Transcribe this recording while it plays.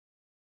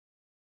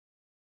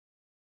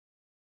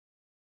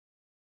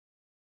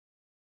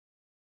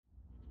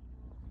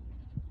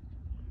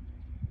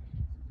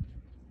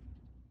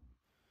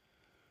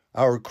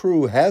our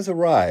crew has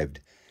arrived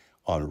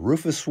on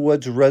Rufus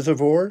Woods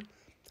Reservoir,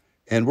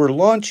 and we're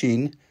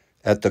launching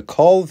at the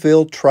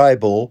Colville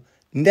Tribal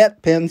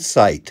Net Pen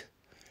site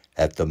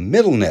at the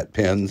Middle Net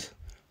Pens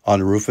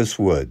on Rufus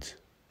Woods.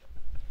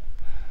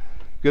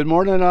 Good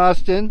morning,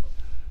 Austin.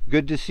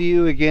 Good to see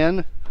you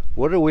again.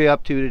 What are we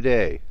up to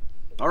today?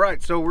 All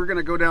right, so we're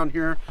gonna go down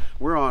here.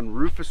 We're on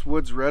Rufus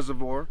Woods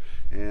Reservoir,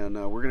 and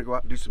we're gonna go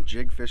out and do some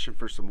jig fishing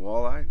for some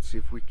walleye and see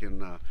if we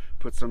can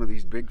put some of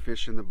these big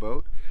fish in the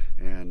boat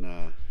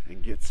and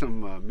get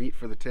some meat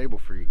for the table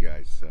for you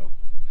guys. So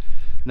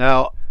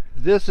now,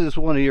 this is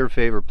one of your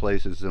favorite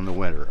places in the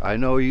winter. I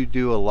know you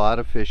do a lot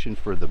of fishing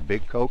for the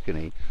big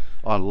kokanee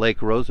on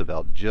Lake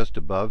Roosevelt just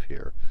above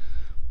here,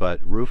 but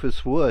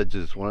Rufus Woods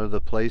is one of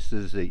the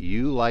places that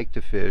you like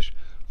to fish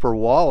for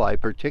walleye,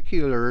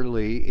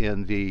 particularly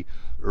in the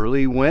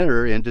early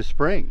winter into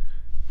spring.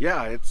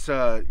 yeah, it's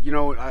you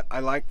know, I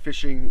like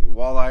fishing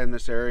walleye in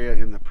this area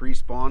in the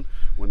pre-spawn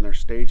when they're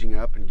staging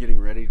up and getting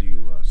ready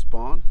to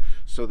spawn,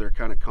 so they're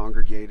kind of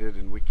congregated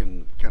and we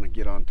can kind of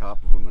get on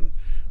top of them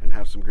and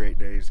have some great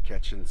days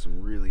catching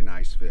some really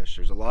nice fish.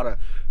 There's a lot of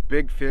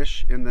big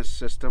fish in this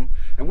system,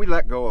 and we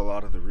let go a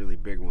lot of the really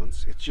big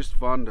ones. It's just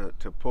fun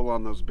to pull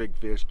on those big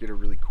fish, get a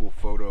really cool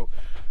photo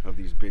of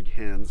these big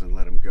hens and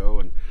let them go.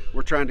 And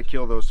we're trying to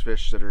kill those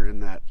fish that are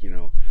in that, you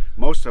know,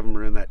 most of them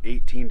are in that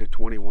 18 to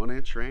 21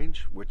 inch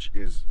range, which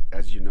is,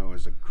 as you know,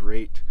 is a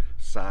great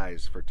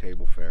size for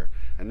table fare.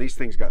 And these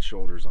things got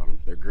shoulders on them.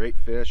 They're great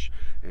fish,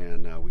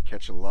 and we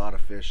catch a lot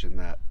of fish in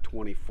that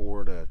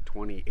 24 to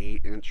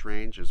 28 inch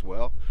range as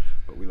well,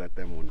 but we let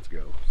them ones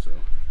go. So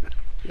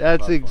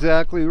that's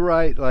exactly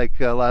right. Like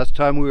last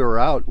time we were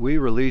out, we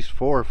released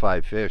 4 or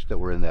 5 fish that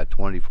were in that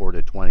 24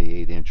 to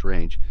 28 inch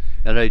range,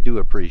 and I do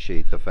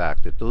appreciate the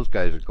fact that those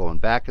guys are going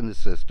back in the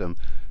system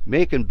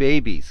making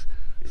babies,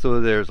 so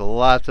there's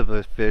lots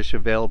of fish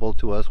available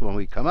to us when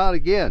we come out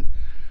again.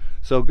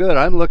 So good.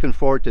 I'm looking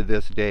forward to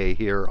this day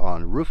here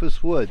on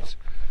Rufus Woods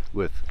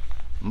with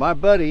my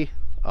buddy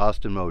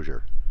Austin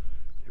Moser.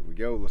 Here we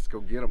go. Let's go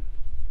get them.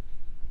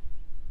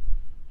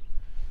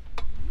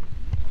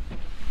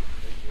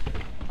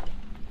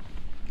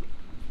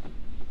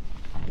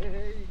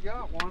 Hey, you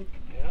got one.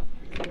 Yeah.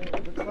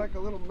 Looks like a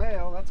little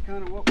male. That's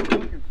kind of what we're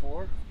looking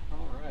for.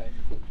 All right.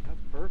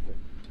 That's perfect.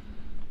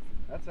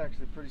 That's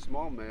actually a pretty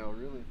small male,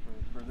 really,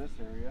 for this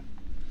area.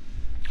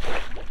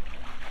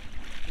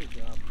 Good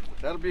job.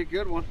 That'll be a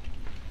good one.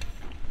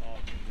 Oh,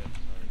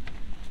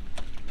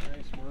 good.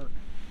 Nice work.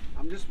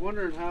 I'm just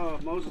wondering how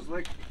Moses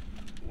Lake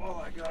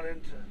walleye got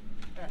into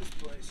this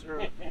place,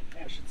 or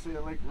I should say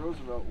a Lake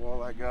Roosevelt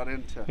walleye got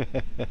into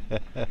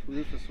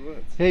Rufus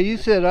Woods. Hey, you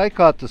said I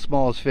caught the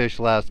smallest fish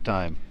last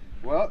time.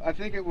 Well, I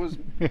think it was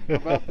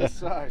about this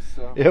size.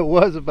 So It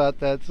was about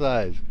that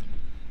size.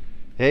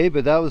 Hey,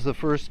 but that was the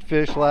first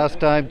fish last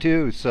time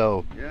too,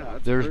 so yeah,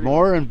 there's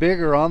more and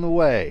bigger on the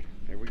way.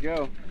 Here we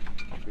go.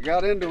 We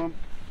got into them.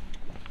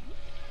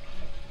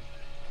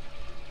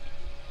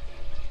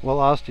 Well,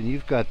 Austin,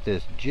 you've got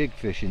this jig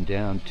fishing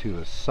down to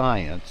a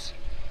science.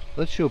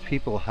 Let's show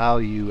people how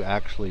you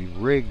actually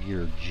rig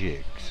your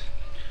jigs.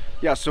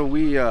 Yeah, so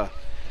we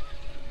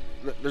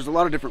there's a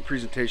lot of different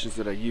presentations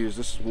that I use.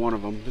 This is one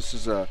of them. This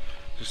is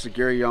just a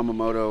Gary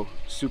Yamamoto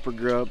super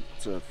grub.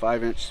 It's a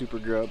 5-inch super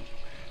grub.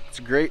 It's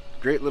a great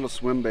little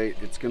swim bait.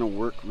 It's going to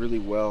work really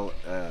well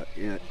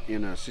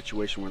in a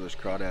situation where there's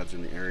crawdads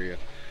in the area.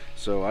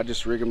 So I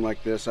just rig them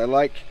like this. I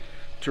like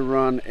to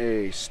run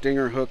a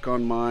stinger hook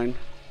on mine,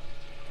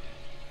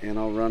 and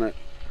I'll run it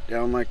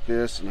down like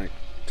this, and I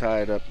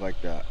tie it up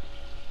like that.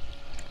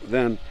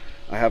 Then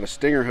I have a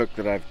stinger hook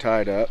that I've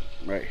tied up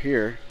right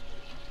here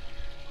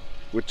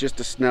with just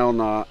a snell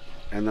knot,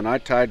 and then I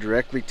tie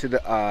directly to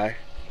the eye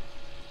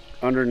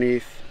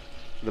underneath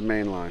the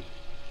main line.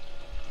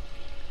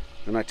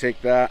 Then I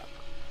take that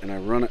and I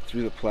run it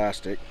through the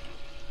plastic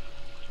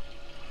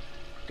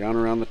down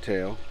around the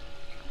tail,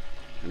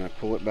 and I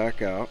pull it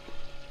back out.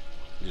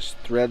 Just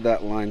thread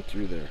that line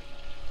through there.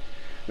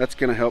 That's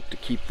going to help to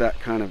keep that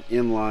kind of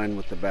in line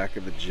with the back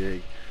of the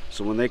jig,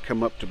 so when they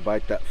come up to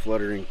bite that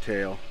fluttering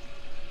tail,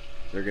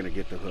 they're going to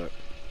get the hook.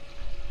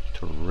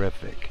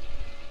 Terrific.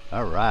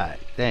 All right,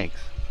 thanks.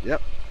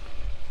 Yep.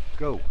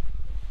 Go.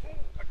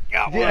 I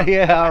got one.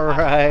 Yeah, all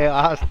right,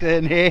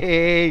 Austin.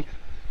 Hey,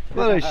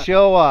 what a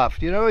show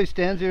off. You know, he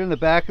stands here in the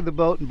back of the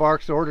boat and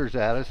barks orders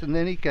at us, and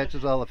then he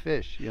catches all the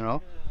fish, you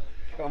know.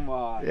 Come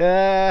on.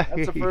 Yeah.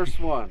 That's the first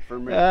one for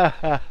me.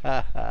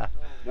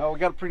 No, we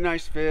got a pretty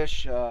nice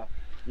fish.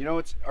 You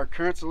know, our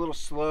current's a little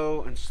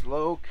slow, and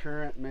slow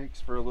current makes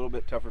for a little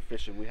bit tougher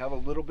fishing. We have a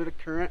little bit of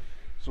current,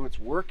 so it's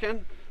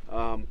working,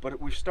 but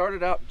we've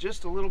started out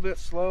just a little bit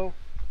slow,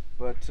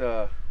 but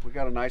we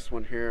got a nice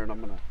one here, and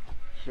I'm going to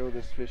show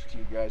this fish to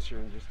you guys here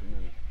in just a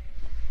minute.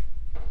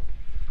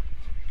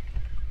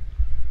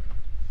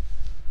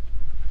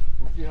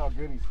 We'll see how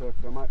good he's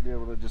hooked. I might be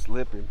able to just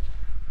lip him.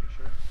 You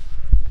sure?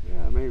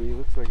 Yeah, maybe. He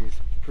looks like he's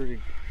pretty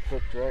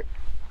hooked right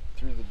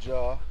through the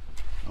jaw.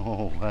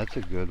 Oh, that's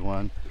a good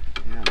one.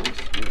 Yeah,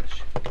 nice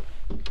fish.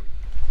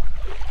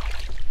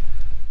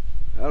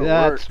 That'll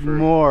That's work for-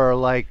 more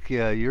like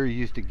you're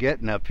used to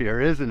getting up here,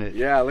 isn't it?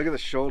 Yeah, look at the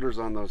shoulders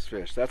on those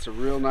fish. That's a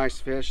real nice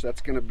fish.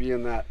 That's going to be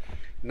in that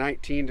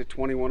 19 to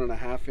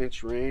 21.5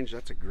 inch range.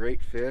 That's a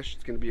great fish.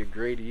 It's going to be a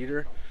great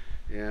eater.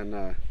 And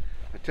I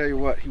tell you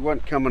what, he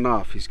wasn't coming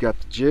off. He's got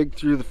the jig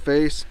through the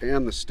face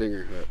and the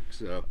stinger hook.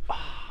 So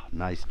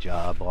Nice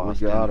job,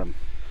 Austin. we got him.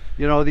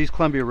 You know, these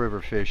Columbia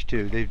River fish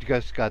too, they've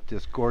just got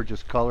this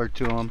gorgeous color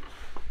to them.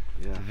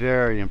 Yeah.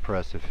 Very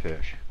impressive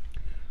fish.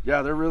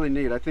 Yeah, they're really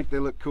neat. I think they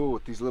look cool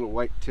with these little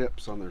white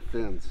tips on their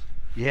fins.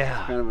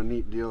 Yeah. Kind of a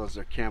neat deal as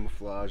their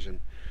camouflage.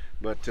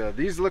 But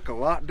these look a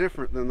lot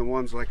different than the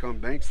ones like on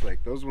Banks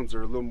Lake. Those ones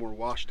are a little more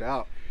washed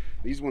out.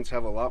 These ones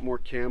have a lot more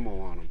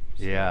camo on them.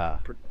 So Yeah.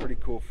 Pretty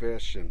cool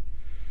fish, and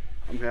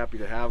I'm happy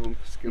to have them.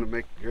 It's gonna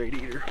make a great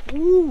eater.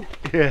 Woo!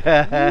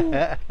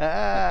 Yeah.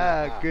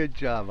 Good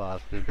job,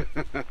 Austin.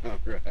 All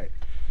right.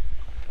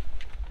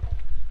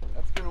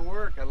 That's gonna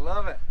work. I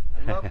love it.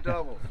 I love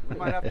doubles. We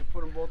might have to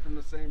put them both in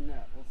the same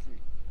net. We'll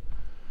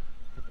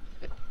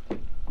see.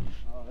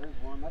 Oh, there's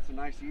one. That's a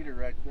nice eater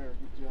right there.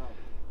 Good job.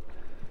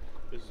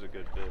 This is a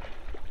good fish.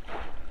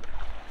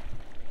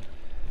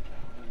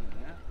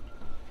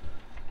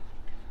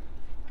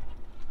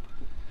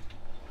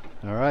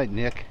 All right,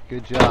 Nick.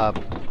 Good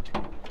job.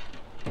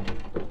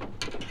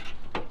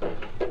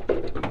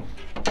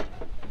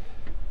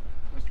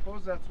 I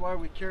suppose that's why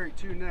we carry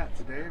 2 nets,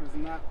 Dave.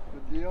 Isn't that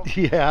the deal?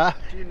 Yeah.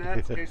 2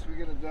 nets in case we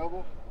get a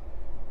double.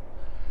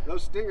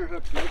 Those stinger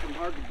hooks make them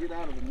hard to get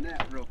out of the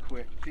net real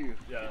quick, too.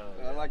 Yeah.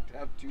 I like to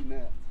have 2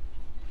 nets.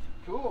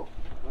 Cool.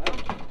 Well,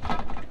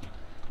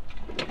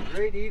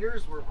 great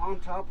eaters. We're on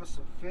top of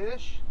some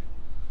fish.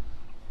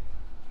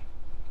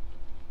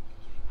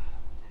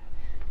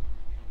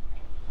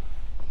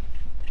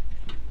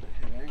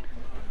 Hit anchor on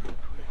real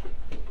quick.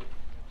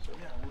 So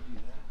yeah, we'll do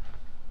that.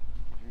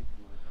 Anchor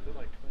mark. They're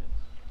like twins.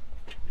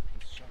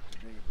 Let's shot the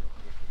Dave real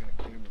quick. We got a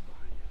camera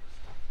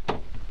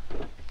behind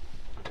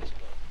us.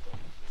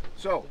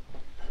 So,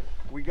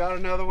 we got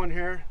another one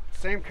here.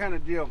 Same kind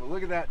of deal, but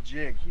look at that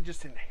jig. He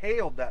just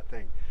inhaled that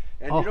thing.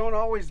 And you don't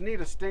always need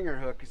a stinger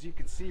hook, as you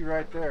can see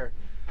right there.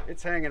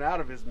 It's hanging out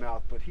of his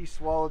mouth, but he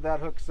swallowed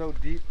that hook so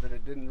deep that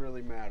it didn't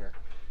really matter.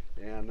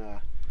 And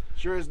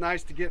sure is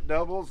nice to get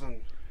doubles, and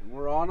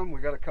we're on them.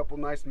 We got a couple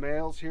nice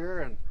males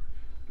here, and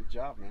good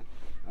job, man.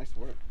 Nice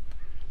work.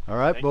 All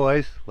right, Thank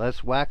boys.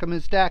 Let's whack them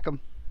and stack them.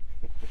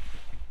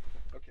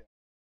 Okay.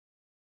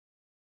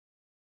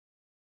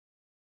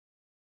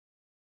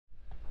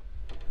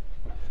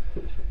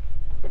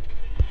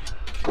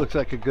 Looks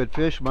like a good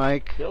fish,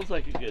 Mike. Feels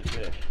like a good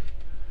fish.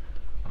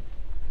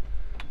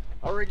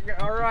 All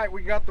right,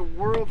 we got the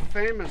world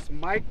famous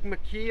Mike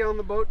McKee on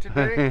the boat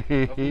today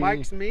of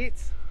Mike's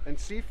Meats and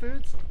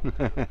Seafoods.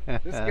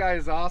 This guy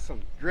is awesome.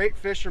 Great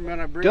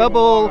fisherman. I bring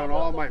Double. him along on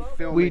all my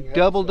filming. We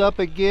doubled episodes. up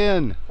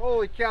again.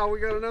 Holy cow,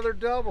 we got another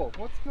double.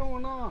 What's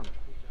going on?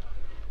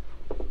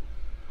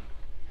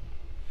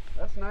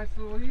 That's a nice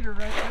little eater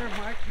right there,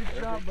 Mike. Good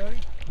job, buddy.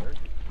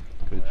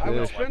 Good I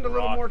would fish. spend a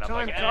little more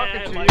time like,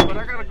 talking to Mike, you, but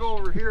I gotta go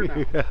over here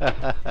now.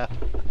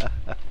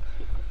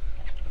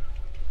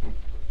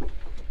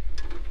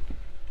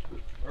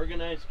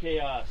 Organized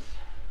chaos.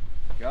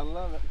 Gotta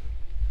love it.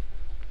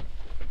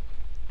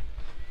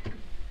 Try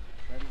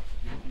not to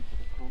get people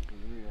to pump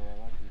and reel. I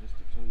like them just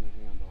to turn the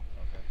handle.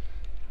 Okay.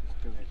 Just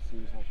because it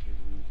seems like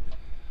they're losing.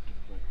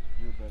 But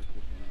you're a better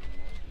fisherman than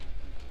I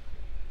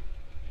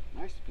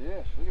am. Nice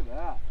fish. Look at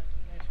that.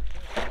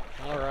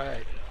 All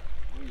right.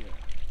 Oh, yeah.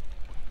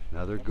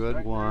 Another That's good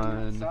right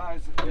there in that one.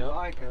 size that you Yep,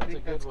 like. I that's a think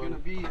good that's one.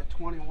 going to be a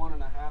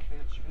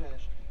 21.5-inch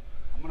fish.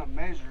 I'm going to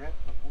measure it,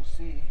 but we'll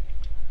see.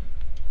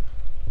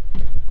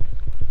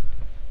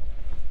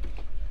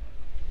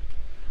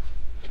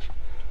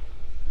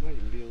 Might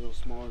even be a little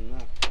smaller than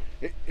that.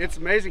 It's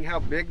amazing how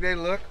big they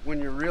look when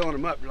you're reeling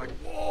them up. You're like,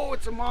 whoa,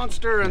 it's a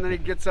monster. And then he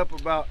gets up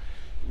about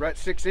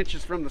 6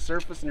 inches from the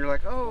surface and you're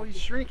like, oh, he's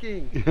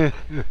shrinking.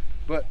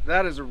 But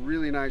that is a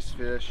really nice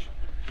fish.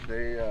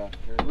 They're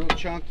real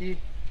chunky.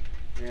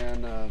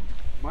 And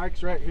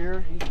Mike's right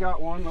here. He's got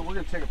one, but we're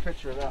going to take a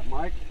picture of that,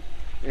 Mike.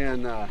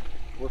 And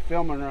we're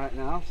filming right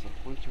now, so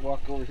why don't you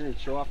walk over here and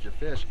show off your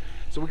fish.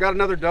 So we got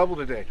another double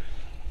today.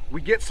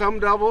 We get some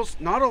doubles,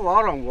 not a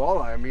lot on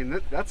walleye. I mean,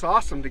 that's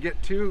awesome to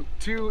get two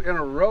in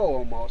a row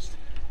almost,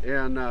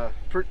 and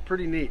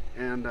pretty neat.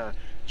 And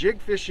jig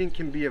fishing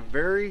can be a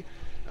very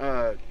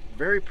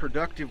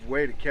productive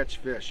way to catch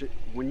fish.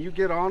 When you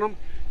get on them,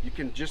 you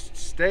can just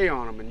stay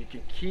on them and you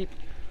can keep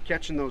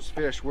catching those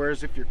fish.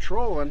 Whereas if you're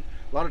trolling,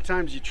 a lot of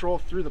times you troll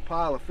through the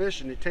pile of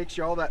fish and it takes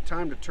you all that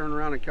time to turn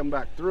around and come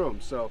back through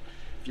them. So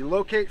if you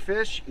locate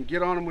fish, you can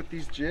get on them with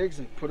these jigs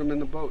and put them in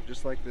the boat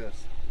just like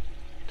this.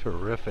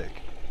 Terrific.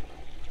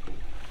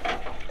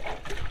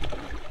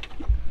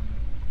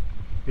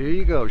 Here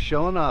you go,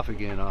 showing off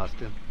again,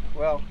 Austin.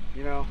 Well,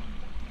 you know,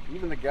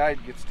 even the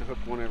guide gets to hook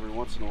one every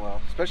once in a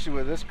while, especially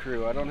with this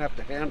crew. I don't have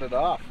to hand it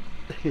off.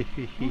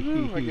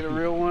 Woohoo, I get a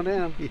real one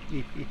in.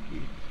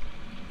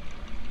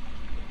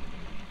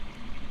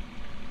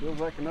 Feels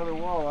like another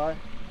walleye.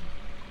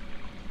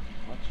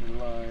 Watch your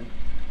line.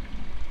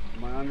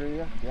 Am I under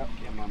you? Yep,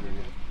 I'm under you.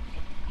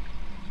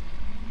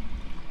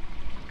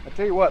 I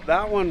tell you what,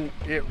 that one,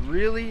 it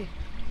really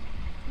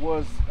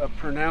was a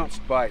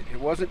pronounced bite. It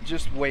wasn't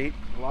just weight.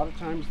 A lot of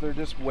times they're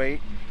just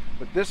weight,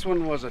 but this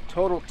one was a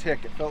total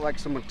tick. It felt like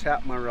someone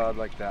tapped my rod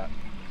like that.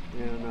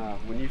 And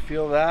when you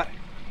feel that,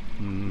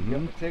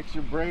 yep, it takes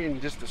your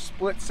brain just a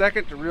split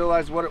second to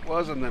realize what it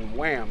was, and then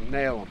wham,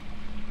 nail him.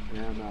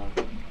 And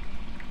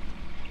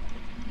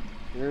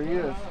there he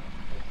is.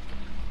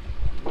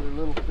 Another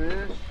little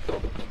fish.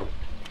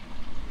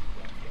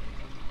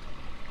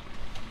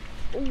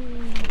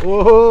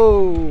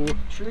 Whoa!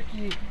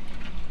 Tricky.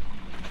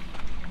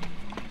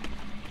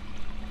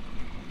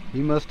 He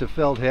must have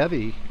felt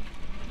heavy.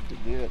 He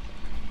did.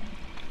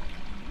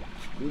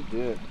 He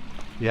did.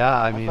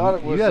 Yeah, I mean,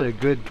 you had a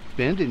good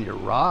bend in your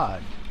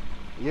rod.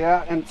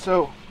 Yeah, and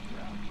so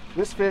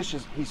this fish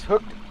he's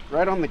hooked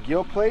right on the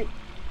gill plate,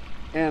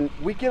 and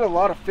we get a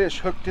lot of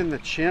fish hooked in the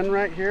chin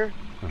right here.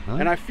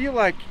 And I feel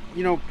like,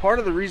 you know, part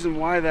of the reason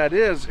why that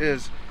is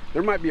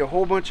there might be a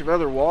whole bunch of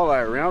other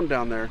walleye around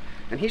down there,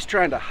 and he's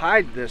trying to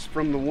hide this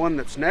from the one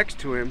that's next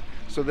to him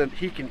so that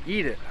he can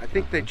eat it. I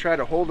think they try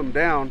to hold him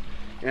down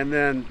and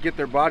then get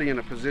their body in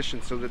a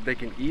position so that they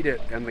can eat it,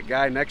 and the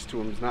guy next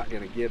to him is not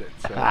going to get it.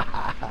 So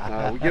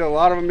we get a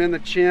lot of them in the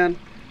chin,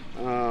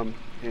 so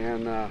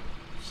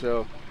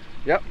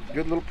yep,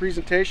 good little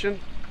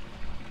presentation.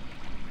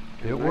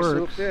 It nice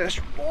little works. Fish.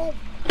 Whoa,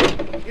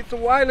 it's a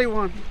wily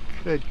one.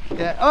 Good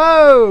cat.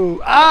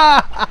 Oh!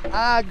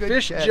 Good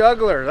Fish catch.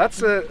 juggler. I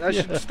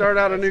should start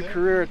out a new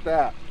career at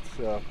that.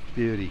 So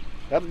Beauty.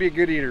 that'd be a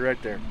good eater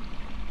right there.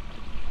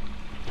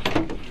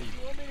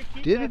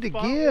 Did it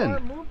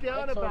again. Move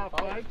down about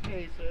 5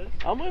 paces.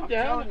 I'll move I'm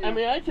down. telling you. I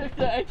mean, I took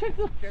the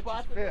Catches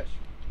spot. fish.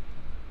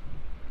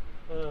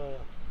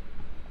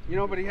 You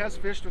know, but he has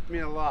fished with me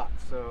a lot,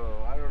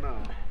 so I don't know.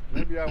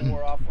 Maybe I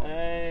wore off on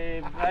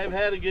him. I've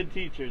had a good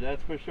teacher,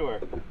 that's for sure.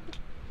 Come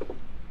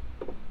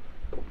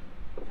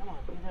on,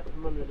 get up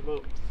from under the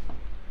boat.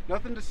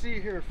 Nothing to see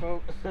here,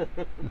 folks,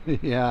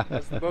 Yeah.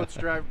 as the boats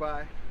drive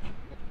by.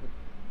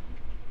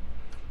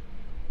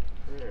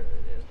 There it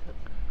is.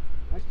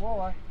 Nice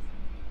walleye.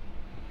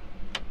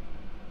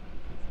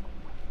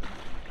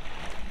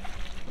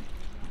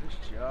 Nice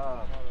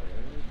job.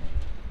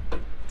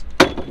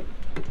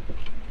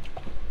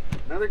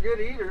 Another good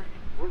eater.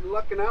 We're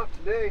lucking out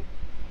today.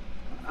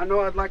 I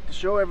know I'd like to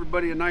show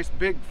everybody a nice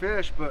big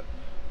fish, but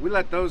we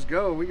let those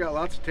go. We got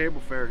lots of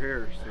table fare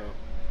here, so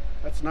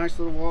that's a nice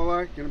little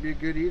walleye. Gonna be a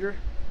good eater.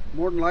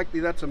 More than likely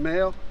that's a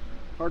male.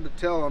 Hard to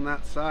tell on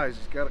that size.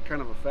 He's got a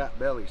kind of a fat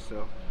belly,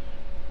 so,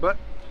 but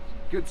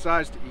good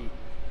size to eat.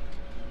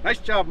 Nice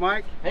job,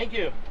 Mike. Thank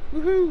you.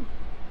 Woohoo!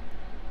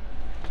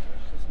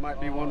 This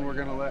might be one we're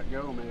gonna let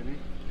go, maybe.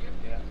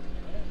 Yeah.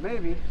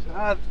 Maybe.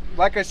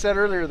 Like I said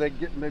earlier, they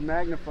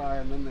magnify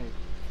and then they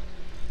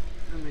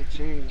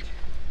change.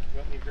 You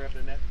want me to grab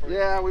the net for you?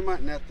 Yeah, we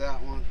might net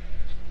that one.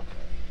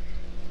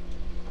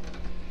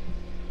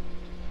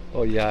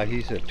 Oh yeah,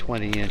 he's a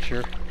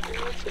 20-incher.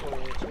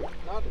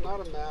 Not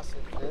a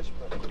massive fish,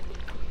 but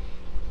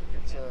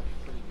it's a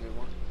pretty good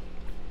one.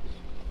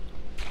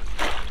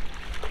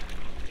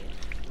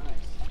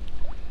 Nice.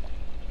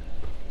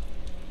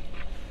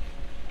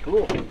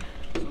 Cool.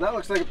 So that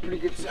looks like a pretty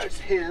good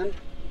sized hen.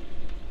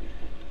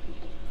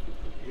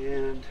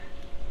 And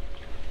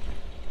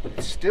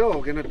it's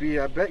still gonna be,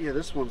 I bet you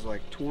this one's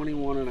like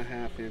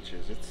 21.5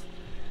 inches.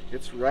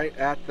 It's right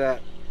at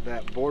that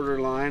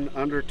borderline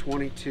under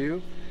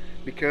 22,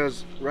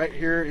 because right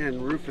here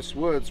in Rufus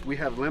Woods we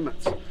have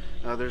limits.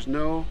 There is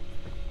no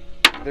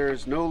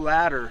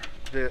ladder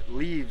that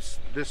leaves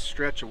this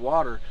stretch of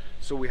water,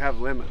 so we have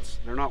limits.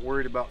 They're not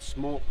worried about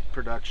smolt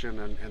production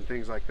and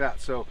things like that.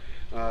 So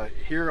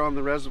here on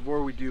the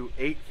reservoir we do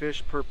 8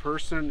 fish per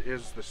person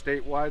is the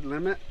statewide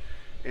limit,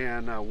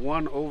 and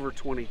 1 over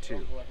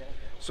 22.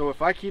 So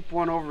if I keep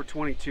one over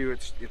 22,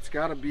 it's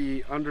got to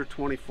be under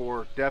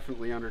 24,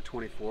 definitely under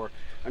 24.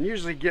 I'm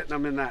usually getting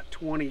them in that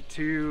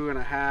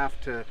 22.5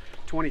 to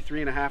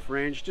 23.5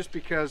 range, just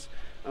because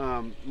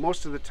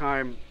most of the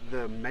time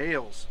the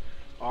males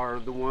are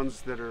the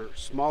ones that are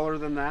smaller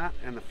than that,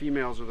 and the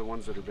females are the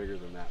ones that are bigger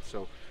than that.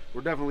 So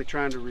we're definitely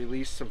trying to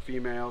release some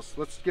females.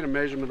 Let's get a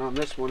measurement on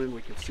this one and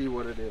we can see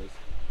what it is.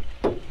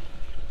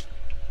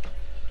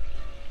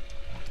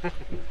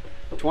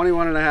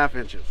 21.5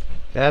 inches.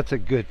 That's a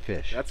good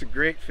fish. That's a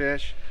great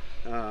fish,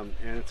 and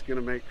it's going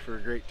to make for a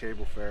great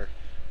table fare.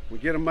 We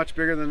get them much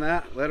bigger than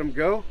that, let them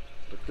go,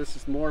 but this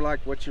is more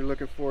like what you're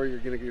looking for. You're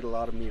going to get a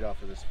lot of meat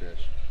off of this fish.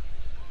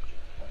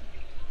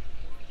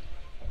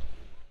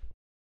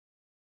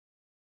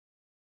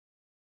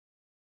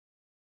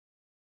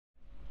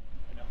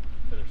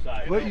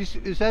 What,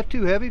 is that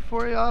too heavy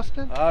for you,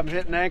 Austin? I'm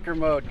hitting anchor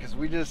mode because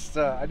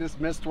I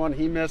just missed one,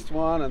 he missed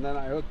one, and then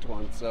I hooked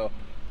one. So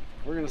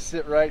we're going to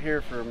sit right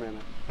here for a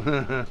minute.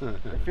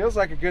 It feels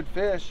like a good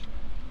fish.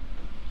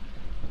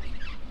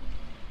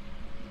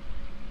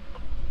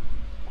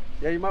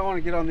 Yeah, you might want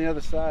to get on the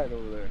other side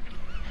over there.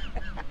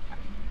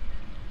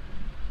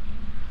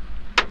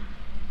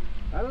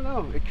 I don't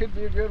know. It could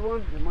be a good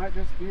one. It might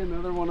just be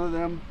another one of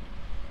them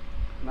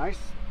nice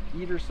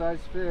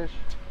eater-sized fish.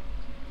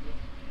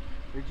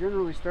 They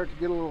generally start to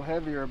get a little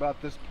heavier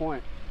about this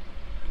point.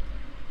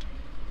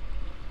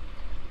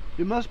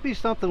 It must be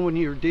something when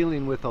you're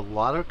dealing with a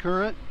lot of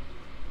current.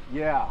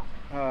 Yeah.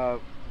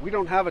 We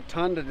don't have a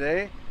ton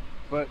today,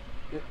 but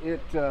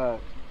it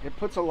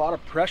puts a lot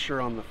of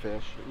pressure on the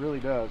fish. It really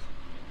does.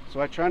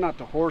 So I try not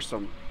to horse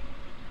them.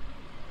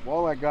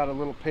 Walleye got a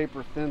little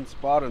paper thin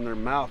spot in their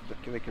mouth that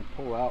they can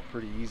pull out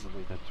pretty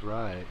easily. That's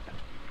right.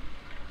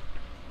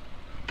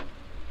 Come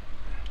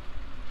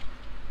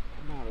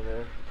out of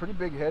there. Pretty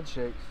big head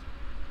shakes.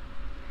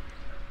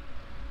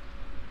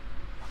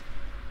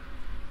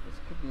 This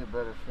could be a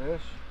better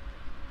fish.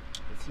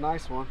 It's a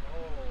nice one.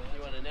 Oh,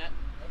 you want a net?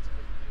 That's a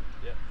good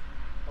dude. Yep.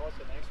 Oh, it's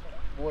a nice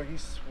one. Boy, he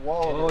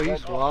swallowed Oh, it. he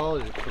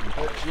swallowed it from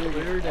That jig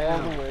clear all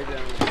down. the way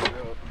down the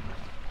throat.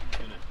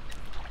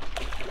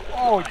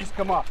 Oh, it just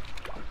come off.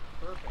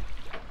 Perfect.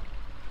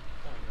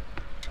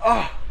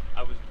 Oh,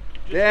 I was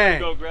just dang.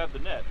 going to go grab the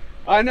net.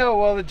 I know.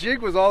 Well, the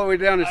jig was all the way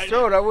down his I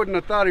throat. I wouldn't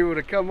have thought he would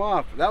have come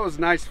off. That was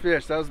a nice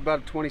fish. That was about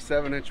a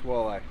 27-inch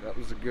walleye. That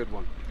was a good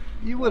one.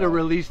 You would have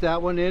released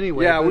that one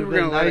anyway. Yeah, It we would were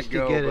have gonna been let nice it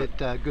go, to but-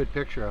 get a good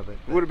picture of it.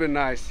 It would have been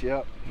nice.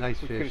 Yep.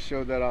 Nice We could have fish.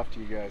 showed that off to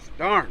you guys.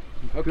 Darn.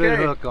 Okay. Good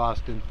hook,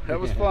 Austin. That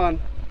was fun.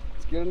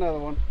 Let's get another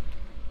one.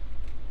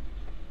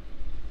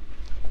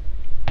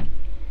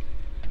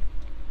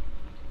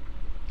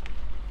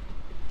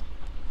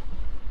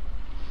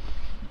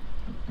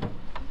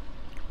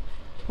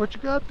 What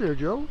you got there,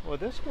 Joe? Well,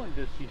 this one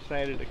just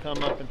decided to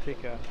come up and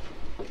take a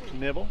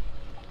nibble,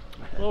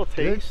 a little Good.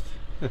 taste.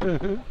 I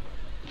think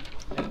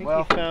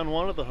Well- he found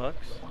one of the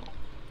hooks.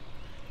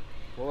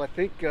 Well, I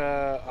think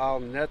I'll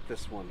net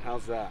this one.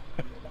 How's that?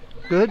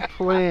 Good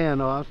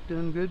plan,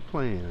 Austin. Good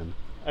plan.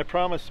 I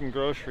promised some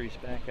groceries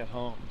back at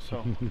home,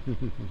 so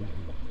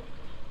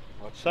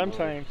What's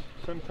sometimes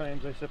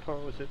I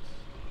suppose it's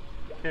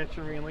catch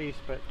and release,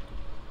 but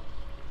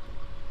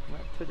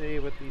not today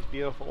with these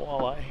beautiful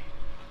walleye.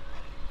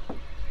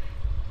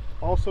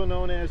 Also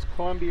known as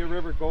Columbia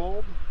River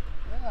Gold.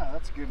 Yeah,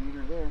 that's a good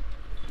eater there.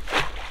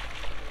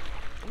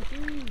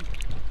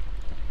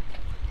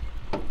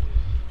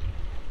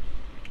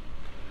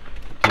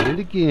 Did it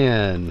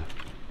again.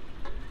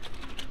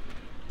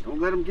 Don't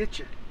let them get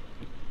you.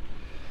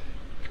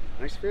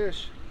 Nice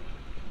fish.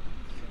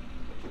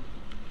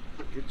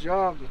 Good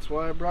job. That's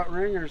why I brought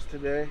ringers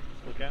today.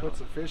 Look out. Put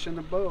some fish in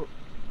the boat.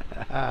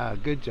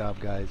 Good job,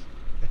 guys.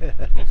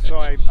 So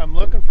I'm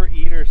looking for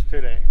eaters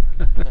today.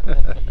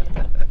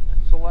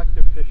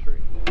 Selective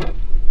fishery. I'm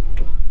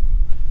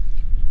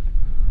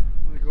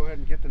gonna go ahead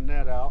and get the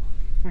net out.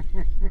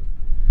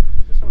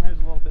 This one has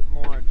a little bit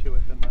more to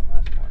it than that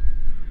last one.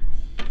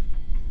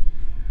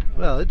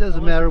 Well, it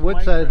doesn't Unless matter it's what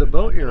Mike side of the trying to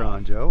boat knock it you're off.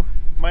 on, Joe.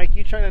 Mike,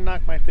 you trying to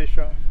knock my fish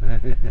off?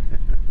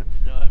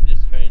 No, I'm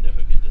just trying to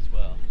hook it as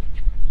well.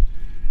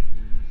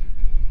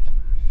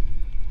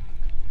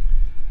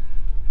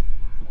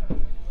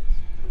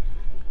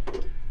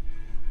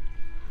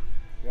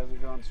 He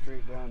hasn't gone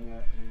straight down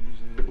yet. And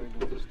usually the big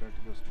ones will start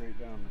to go straight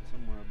down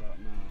somewhere about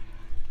now.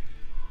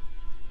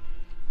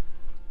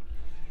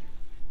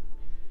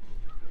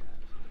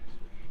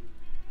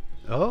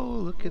 Oh,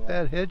 look at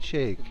that head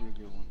shake. Could be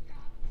a good one.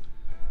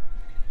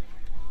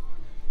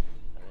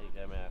 I think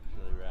I'm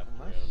actually wrapped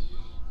Nice. around.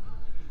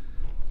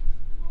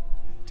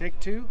 Take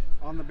two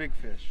on the big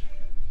fish.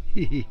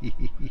 We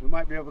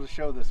might be able to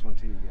show this one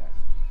to you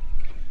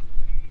guys.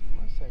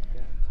 Unless I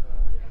got,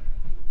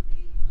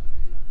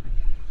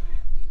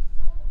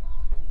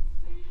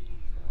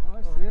 Oh,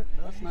 I see it.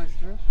 That's a nice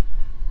fish.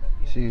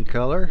 Seeing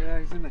color? Yeah,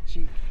 he's in the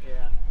cheek.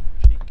 yeah.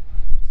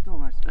 Still a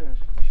nice fish.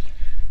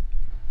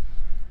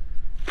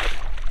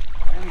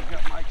 And he's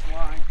got Mike's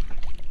line.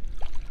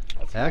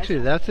 That's a Actually,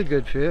 nice that's a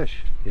good fish.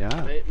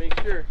 Yeah. Make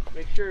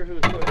sure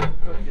whose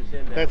hook is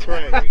in there. That's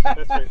right.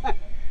 That's right.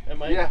 That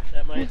might Yeah.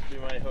 be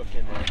my hook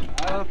in there.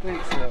 I don't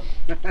think so.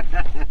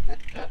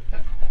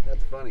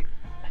 That's funny.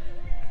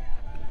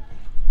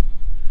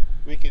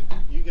 We can.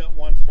 You got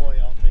one fillet,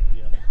 I'll take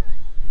the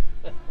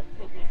other.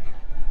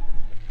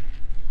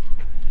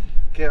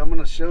 Okay, I'm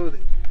gonna show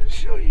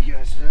you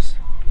guys this.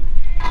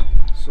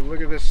 So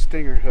look at this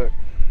stinger hook.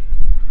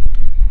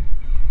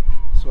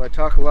 So I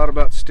talk a lot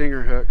about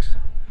stinger hooks,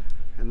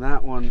 and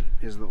that one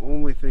is the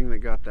only thing that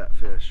got that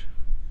fish.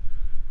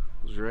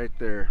 It was right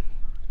there.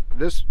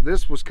 This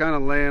was kind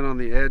of laying on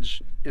the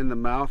edge in the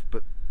mouth,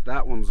 but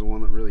that one's the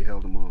one that really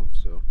held him on.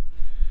 So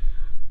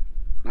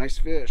nice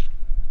fish.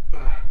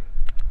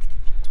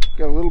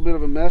 Got a little bit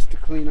of a mess to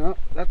clean up.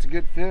 That's a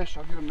good fish.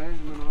 I'll get a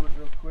measurement on it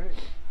real quick.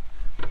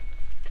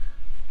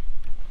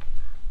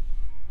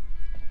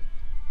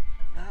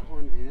 That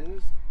one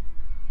is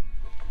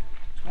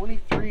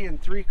 23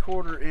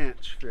 3/4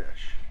 inch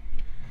fish.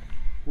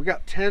 We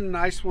got 10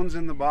 nice ones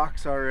in the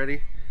box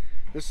already.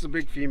 This is a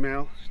big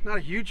female. It's not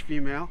a huge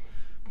female,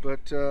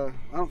 but I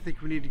don't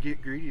think we need to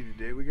get greedy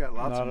today. We got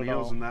lots Not of at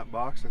meals all. in that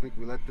box. I think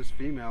we let this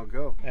female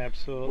go.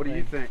 Absolutely. What do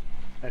you think?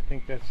 I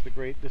think that's the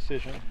great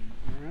decision.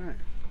 All right.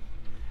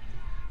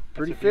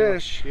 Pretty That's a beautiful-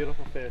 fish.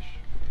 Beautiful fish.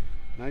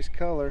 Nice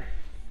color.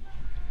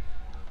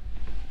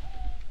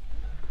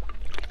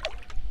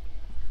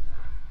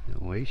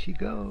 Away she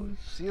goes.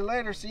 See you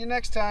later. See you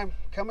next time.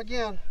 Come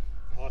again.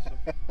 Awesome.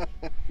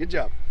 Good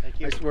job. Thank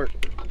you. Nice work.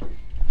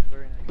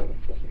 Very nice.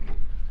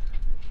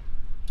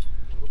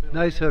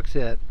 Nice hook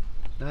set.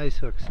 Nice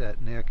hook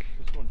set, Nick.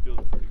 This one feels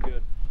pretty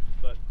good,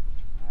 but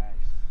Nice.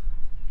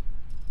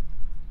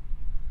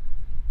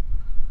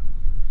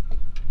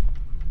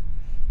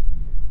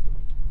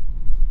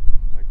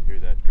 I like to hear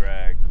that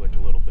drag click a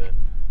little bit.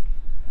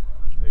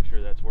 Make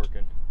sure that's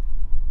working.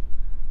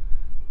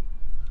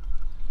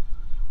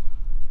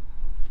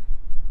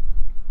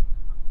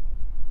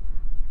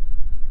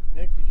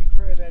 Nick, did you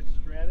try that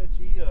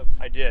strategy of?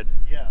 I did.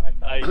 Yeah,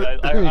 I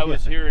thought. I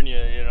was hearing you,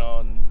 you know,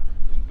 and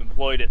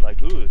employed it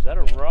like, ooh, is that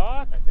a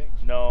rock? I think.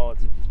 No,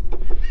 it's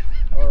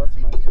Oh, that's a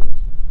nice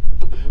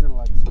fish. We're gonna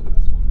like seeing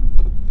this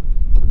one.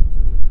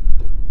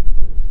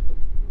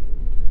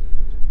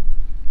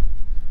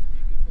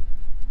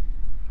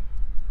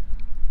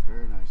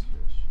 Very nice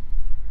fish.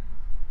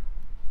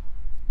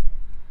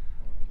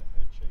 The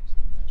head shakes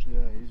on that.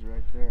 Yeah, he's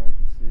right there. I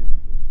can see him.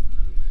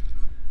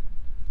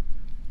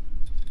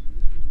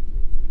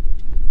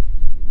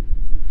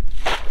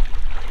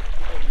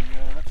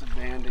 Yeah, that's a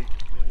dandy.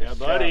 yeah, Nice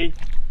buddy. job.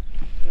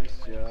 Nice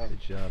job. Good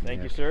job, Thank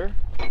you, Nick. sir.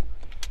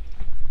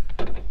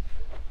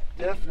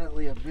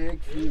 Definitely a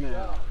big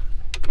female.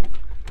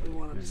 We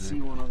wanted to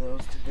see one of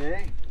those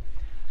today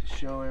to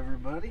show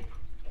everybody.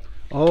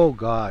 Oh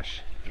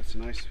gosh. That's a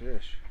nice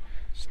fish.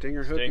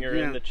 Stinger hook Stinger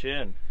again. in the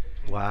chin.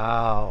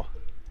 Wow.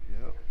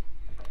 Yep.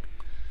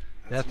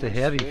 That's a nice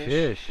heavy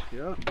fish.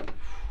 Yep.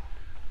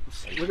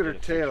 Nice Look at her to get a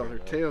tail. picture Her of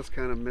that. tail's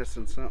kind of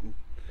missing something.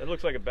 That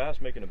looks like a bass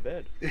making a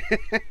bed.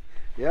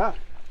 Yeah.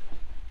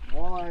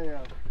 Walleye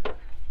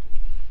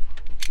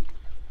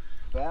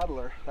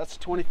battler. That's a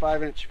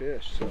 25-inch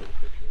fish. So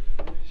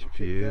She's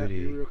take that, be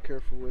beauty. real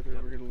careful with her.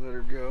 We're gonna let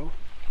her go.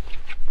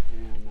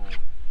 And What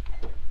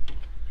a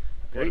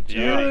great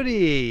beauty. job.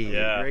 Beauty.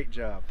 Yeah. Great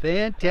job.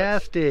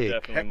 Fantastic.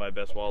 Definitely my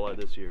best walleye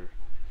this year.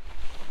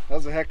 That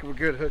was a heck of a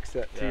good hook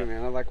set too, Yeah.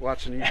 man. I like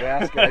watching you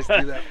bass guys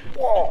do that.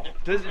 Whoa.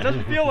 It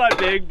doesn't feel that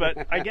big,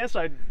 but I guess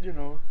I'd, you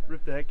know,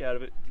 rip the heck out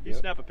of it. Can you Yep.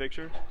 snap a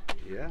picture,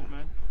 Yeah.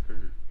 man?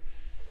 Or-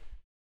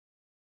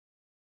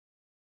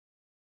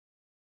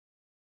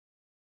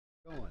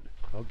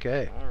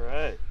 Okay. All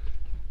right.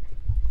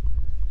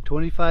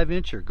 25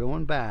 incher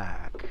going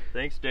back.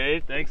 Thanks,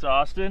 Dave. Thanks,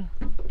 Austin.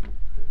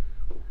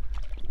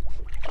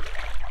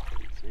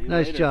 See you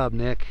Nice later. job,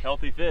 Nick.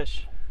 Healthy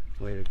fish.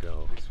 Way to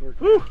go. Nice work.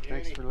 Whew. man.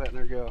 Thanks for letting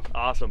her go.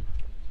 Awesome.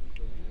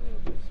 A little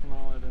bit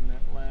smaller than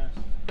that last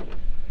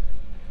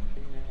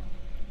female.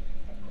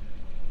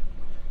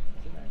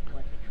 Is it acting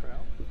like a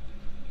trout?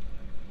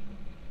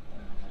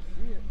 I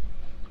see it.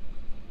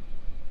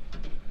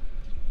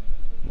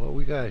 What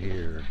we got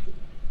here?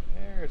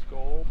 There's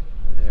gold.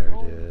 There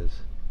gold. it is.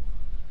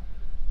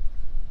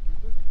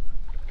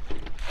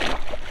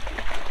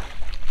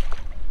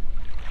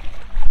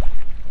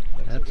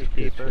 That's a good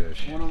keeper.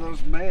 fish. One of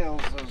those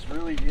males, those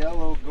really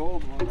yellow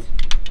gold ones.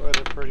 Boy,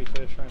 they're pretty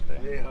fish, aren't they?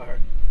 They are.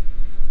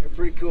 They're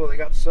pretty cool. They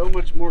got so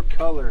much more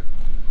color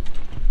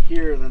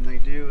here than they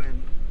do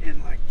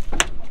in like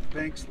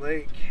Banks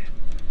Lake.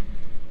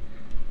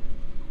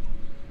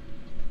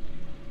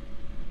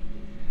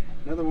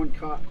 Another one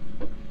caught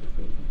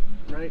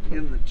right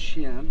in the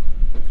chin.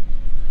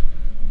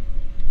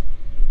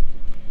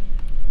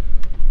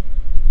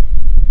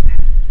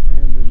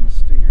 And in the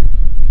stinger.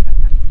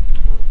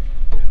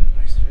 Yeah,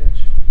 nice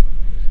fish.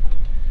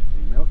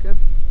 You milking?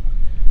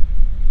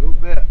 A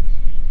little bit.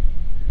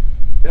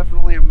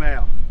 Definitely a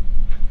male.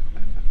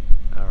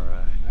 All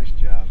right. Nice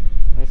job.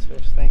 Nice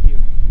fish, thank you.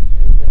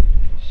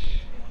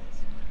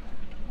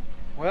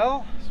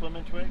 Well,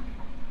 Swimming twig?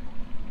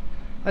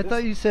 I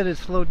thought you said it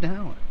slowed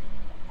down.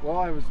 well,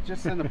 I was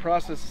just in the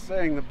process of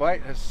saying the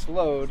bite has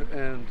slowed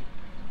and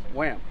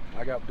wham,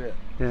 I got bit.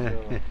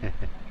 So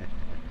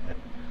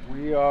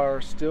we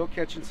are still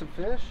catching some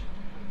fish,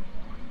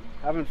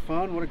 having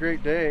fun. What a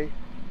great day.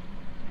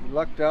 We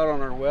lucked out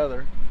on our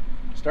weather.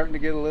 Starting to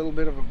get a little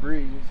bit of a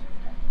breeze.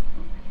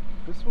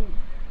 This one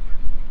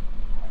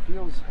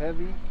feels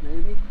heavy,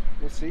 maybe.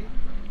 We'll see.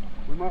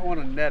 We might want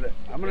to net it.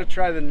 I'm going to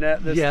try the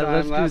net this Yeah, time.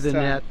 let's Last do the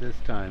time- net this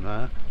time,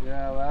 huh?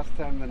 Yeah, last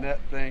time the net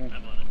thing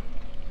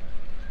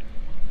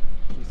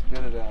just spit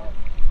it out.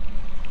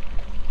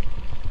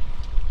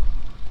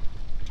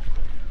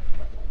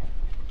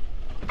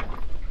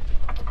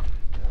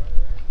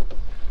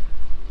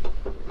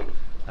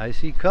 I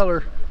see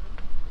color.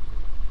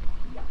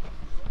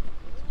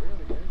 It's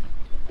fairly good.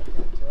 I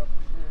can't tell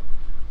for sure.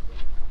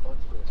 Oh,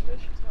 it's a nice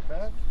fish. It's not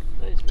bad.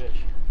 Nice fish.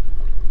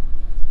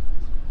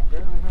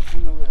 Barely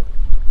hooking the lip.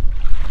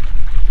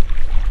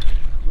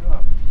 Good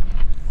job.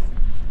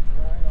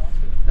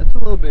 That's a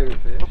little bigger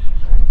fish.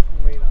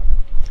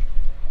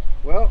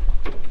 Well,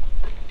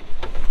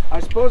 I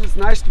suppose it's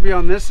nice to be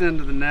on this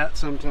end of the net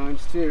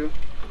sometimes too.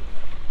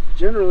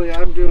 Generally,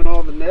 I'm doing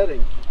all the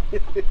netting.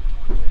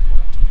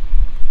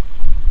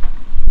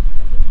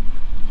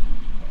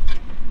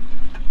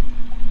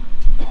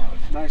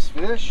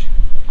 fish.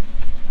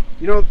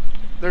 You know,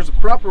 there's a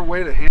proper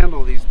way to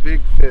handle these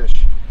big fish,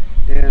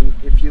 and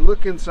if you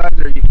look inside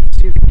there, you can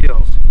see the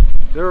gills.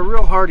 They're a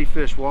real hardy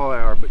fish,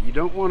 walleye are, but you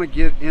don't want to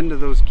get into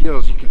those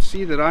gills. You can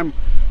see that I'm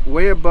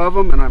way above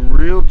them, and I'm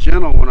real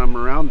gentle when I'm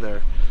around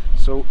there.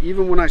 So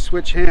even when I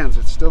switch hands,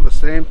 it's still the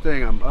same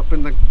thing. I'm up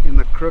in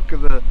the crook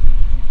of the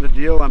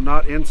deal. I'm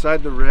not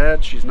inside the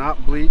red. She's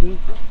not bleeding,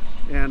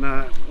 and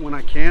when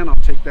I can, I'll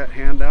take that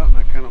hand out and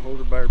I kind of hold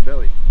her by her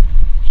belly.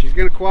 She's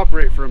gonna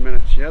cooperate for a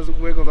minute. She hasn't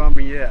wiggled on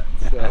me yet.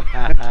 So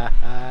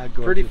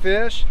pretty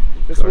fish.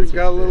 This one's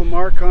got a little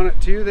mark on it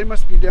too. They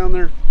must be down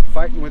there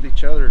fighting with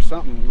each other or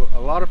something. A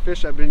lot of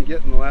fish I've been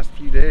getting the last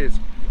few days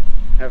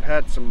have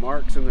had some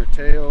marks in their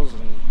tails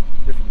and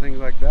different things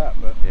like that.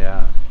 But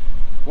Yeah.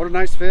 what a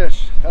nice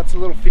fish. That's a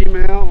little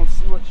female. Let's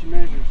see what she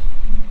measures.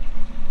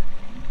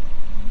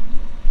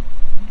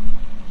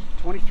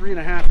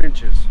 23.5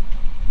 inches.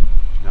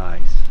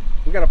 Nice.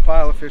 We got a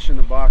pile of fish in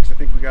the box. I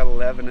think we got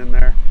 11 in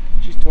there.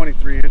 She's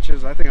 23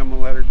 inches. I think I'm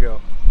gonna let her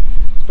go.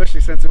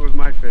 Especially since it was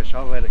my fish.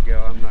 I'll let it go.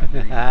 I'm not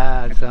greedy.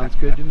 It sounds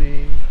good to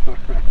me. All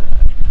right.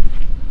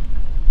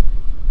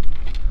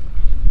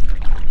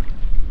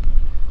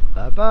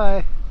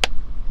 Bye-bye.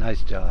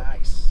 Nice job.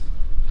 Nice.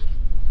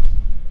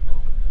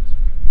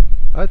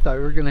 I thought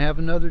we were going to have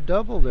another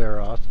double there,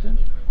 Austin.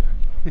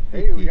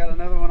 Hey, we got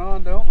another one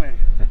on, don't we?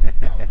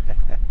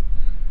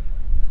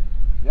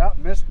 Yeah,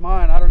 missed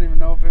mine. I don't even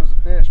know if it was a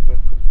fish, but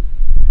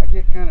I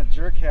get kind of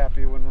jerk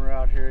happy when we're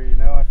out here, you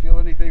know. I feel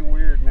anything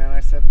weird, man, I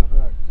set the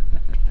hook.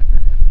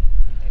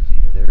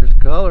 There's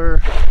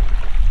color.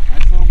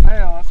 Nice little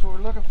male, that's what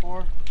we're looking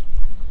for.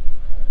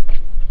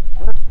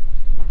 Perfect.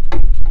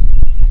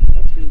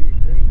 That's going to be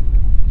great.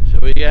 So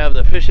we have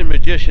the fishing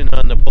magician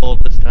on the pole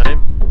this time.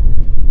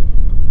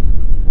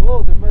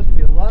 Whoa, there must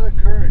be a lot of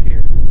current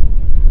here.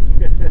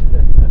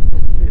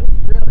 Feels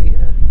really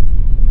heavy.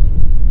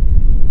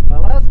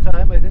 Last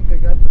time I think I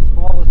got the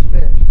smallest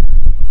fish,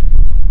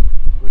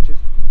 which is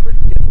pretty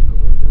typical,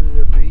 isn't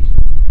it, a beast?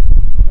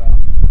 Well,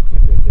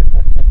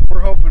 we're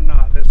hoping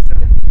not this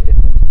time.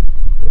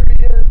 There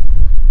he is.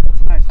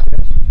 That's a nice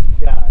fish.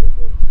 Yeah, it is.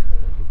 I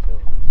can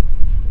tell.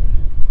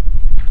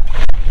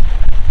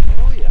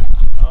 Oh yeah.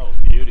 Oh,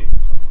 beauty.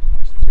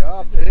 Nice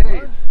job, Dave.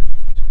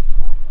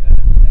 That is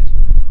a nice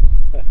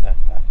one.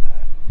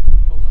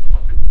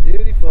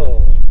 Beautiful.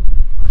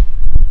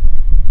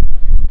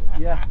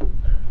 Yeah.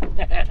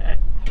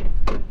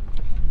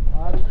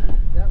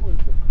 That was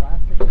the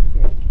classic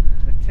tick.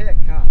 The tick,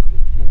 huh? The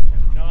tick.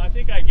 No, I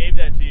think I gave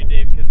that to you,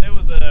 Dave, because there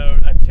was a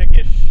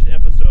tickish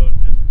episode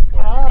just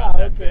before you got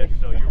that okay. fish,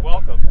 so you're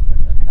welcome.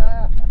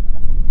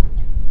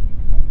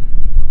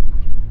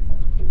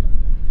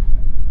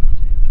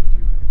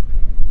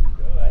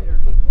 Fire.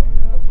 That's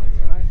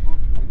a nice one.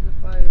 He's a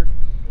fire.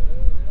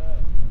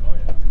 Oh,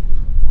 yeah.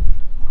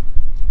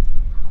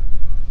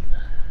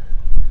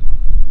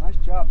 Nice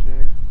job,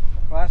 Dave.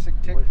 Classic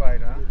tick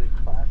bite, huh? The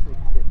classic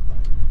tick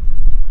bite.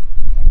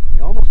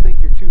 You almost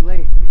think you're too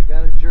late. You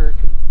got to jerk.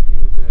 He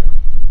was there.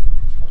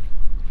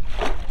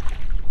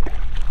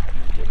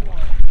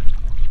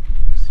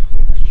 Nice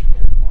fish.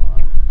 Come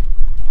on.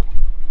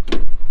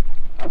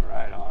 All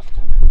right,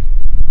 Austin.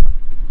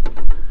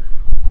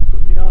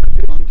 Put me on a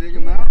fish. Want to dig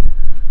him out?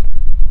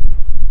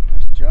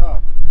 Nice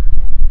job.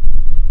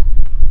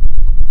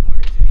 Where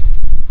is he?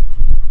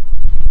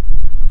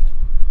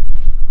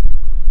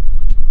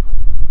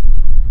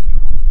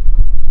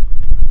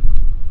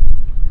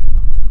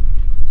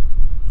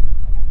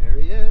 There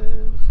he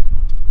is.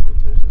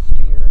 There's a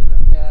stinger in the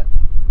net.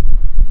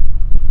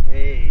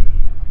 Hey.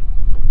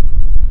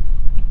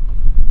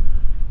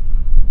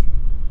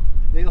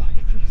 They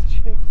like these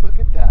jigs. Look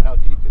at that, how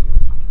deep it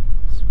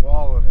is.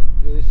 Swallowed it.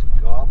 Just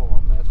gobble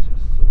them. That's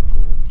just so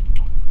cool.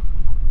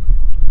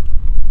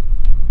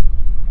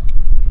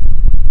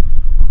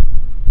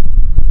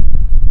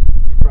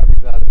 He's probably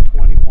about a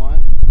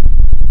 21.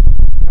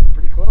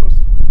 Pretty close.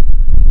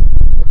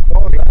 What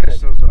quality About fish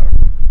it. those are?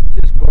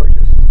 Just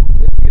gorgeous.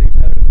 They're getting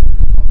better than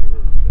this Upper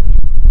River fish.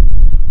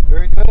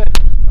 Very good.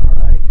 All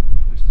right.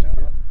 Nice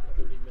job.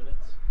 30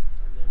 minutes,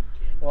 and then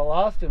can. Well,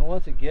 Austin,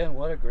 once again,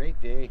 what a great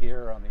day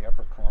here on the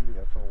Upper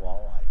Columbia for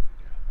walleye.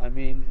 I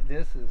mean,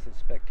 this is a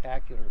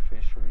spectacular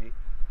fishery.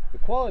 The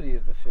quality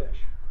of the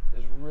fish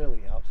is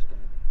really outstanding.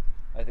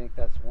 I think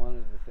that's one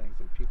of the things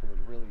that people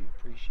would really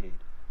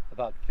appreciate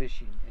about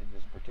fishing in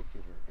this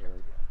particular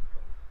area.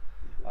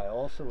 I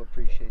also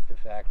appreciate the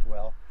fact,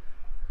 well,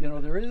 you know,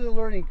 there is a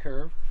learning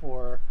curve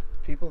for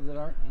people that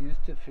aren't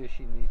used to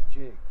fishing these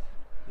jigs.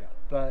 Yeah.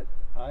 But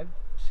I've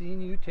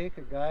seen you take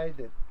a guy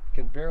that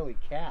can barely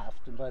cast,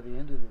 and by the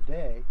end of the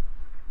day,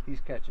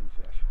 he's catching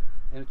fish.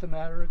 And it's a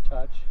matter of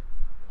touch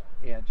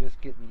and just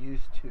getting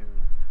used to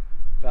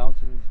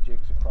bouncing these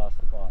jigs across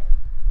the bottom.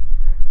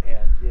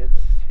 And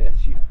it's,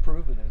 as you've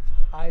proven, it's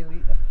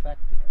highly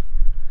effective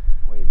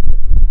way to get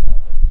these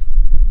walleye.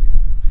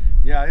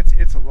 Yeah,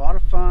 it's a lot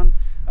of fun.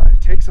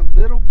 It takes a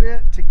little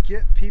bit to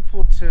get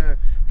people to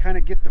kind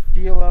of get the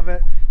feel of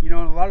it. You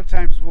know, and a lot of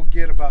times we'll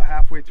get about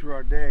halfway through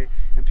our day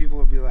and people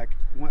will be like,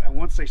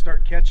 once they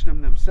start catching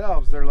them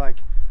themselves, they're like,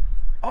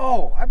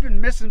 oh, I've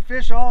been missing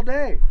fish all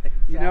day.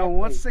 You know, Exactly.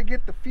 once they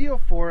get the feel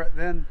for it,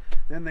 then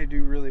they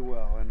do really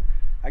well. And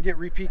I get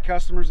repeat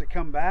customers that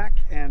come back,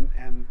 and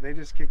they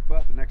just kick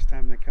butt the next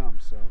time they come.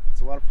 So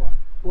it's a lot of fun.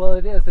 Well,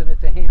 it is, and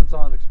it's a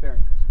hands-on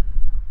experience.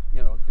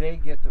 You know, they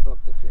get to hook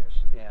the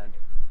fish, and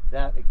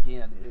that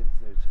again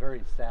it's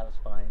very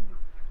satisfying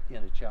in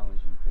a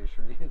challenging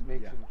fishery. It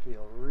makes them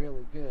feel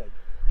really good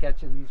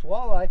catching these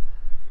walleye,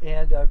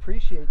 and I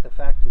appreciate the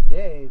fact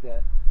today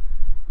that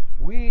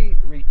we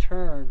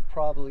return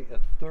probably a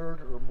third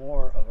or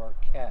more of our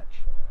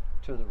catch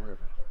to the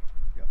river.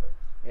 Yep.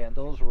 And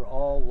those were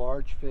all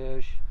large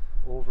fish,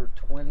 over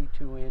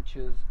 22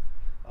 inches.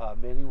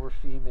 Many were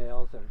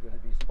females that are going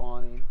to be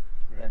spawning.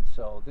 Right. And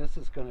so this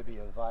is going to be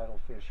a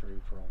vital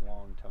fishery for a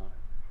long time.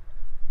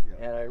 Yep.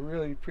 And I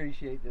really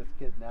appreciate this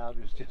getting out.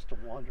 It was just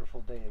a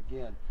wonderful day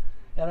again.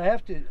 And I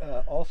have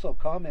to also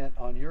comment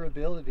on your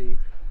ability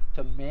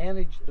to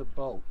manage the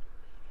boat.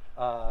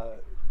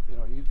 You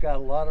know, you've got a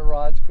lot of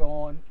rods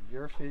going,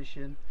 you're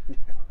fishing,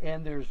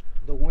 and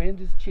the wind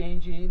is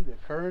changing, the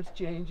current's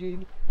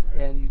changing,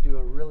 and you do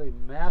a really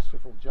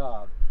masterful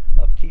job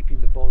of keeping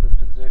the boat in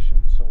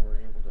position so we're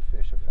able to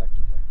fish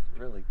effectively.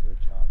 Really good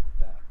job with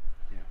that.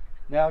 Yeah.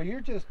 Now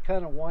you're just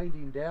kind of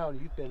winding down.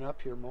 You've been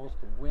up here most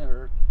of the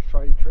winter,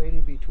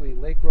 trading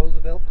between Lake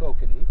Roosevelt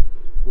kokanee,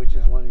 which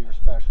is one of your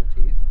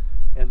specialties,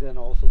 and then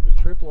also the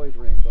triploid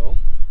rainbow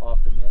off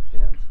the net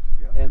pins,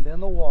 and then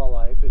the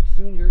walleye. But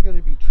soon you're going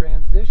to be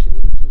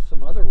transitioning to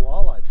some other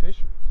walleye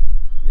fisheries.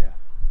 Yeah,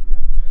 yeah.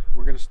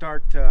 We're going to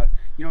start,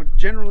 you know,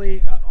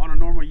 generally on a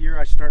normal year,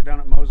 I start down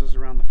at Moser's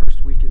around the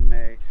first week in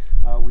May.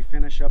 We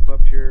finish up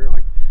here,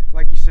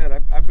 like you said,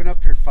 I've been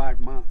up here 5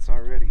 months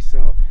already,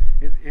 so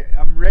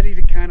I'm ready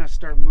to kind of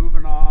start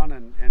moving on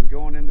and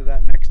going into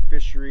that next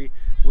fishery,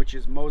 which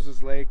is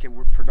Moses Lake, and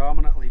we're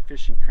predominantly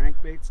fishing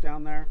crankbaits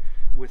down there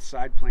with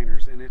side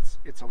planers, and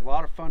it's a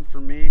lot of fun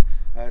for me.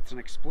 It's an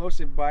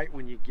explosive bite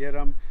when you get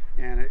them,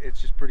 and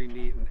it's just pretty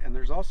neat. And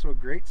there's also a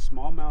great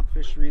smallmouth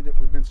fishery that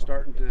we've been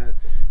starting to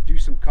do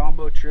some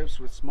combo trips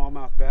with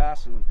smallmouth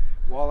bass and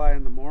walleye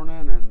in the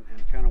morning, and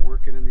kind of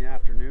working in the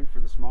afternoon for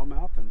the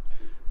smallmouth. And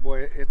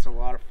boy, it's a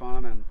lot of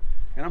fun, and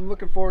I'm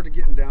looking forward to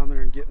getting down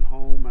there and getting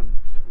home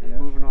and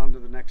moving on to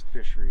the next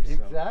fishery. So.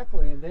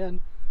 Exactly, and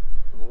then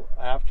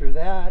after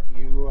that,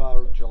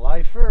 you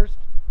July 1st,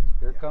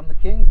 here come the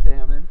king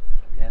salmon,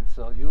 and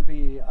so you'll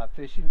be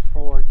fishing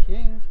for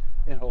kings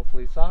and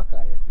hopefully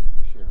sockeye again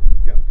this year if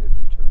we get a good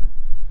return.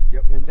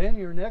 Yep. And then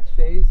your next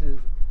phase is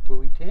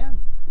buoy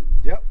 10.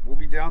 Yep, we'll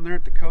be down there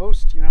at the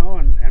coast, you know,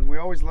 and we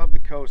always love the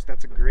coast.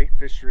 That's a great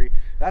fishery.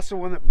 That's the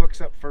one that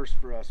books up first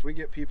for us. We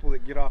get people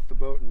that get off the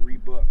boat and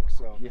rebook.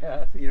 So,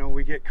 yes. You know,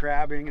 we get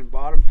crabbing and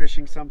bottom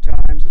fishing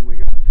sometimes, and we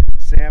got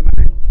salmon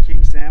and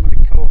king salmon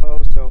and coho.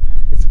 So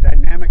it's a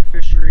dynamic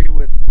fishery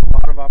with a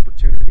lot of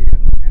opportunity.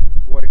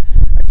 And boy,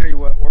 I tell you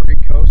what,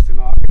 Oregon coast in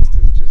August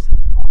is just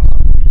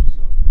awesome.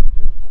 So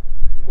beautiful.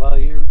 Well,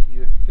 you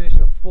fish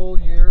a full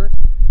year.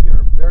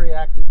 You're a very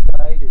active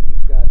guide, and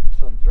you've got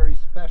some very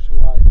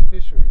specialized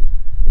fisheries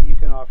that you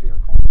can offer your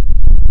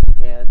clients.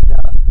 And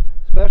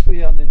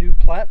especially on the new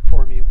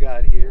platform you've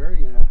got here,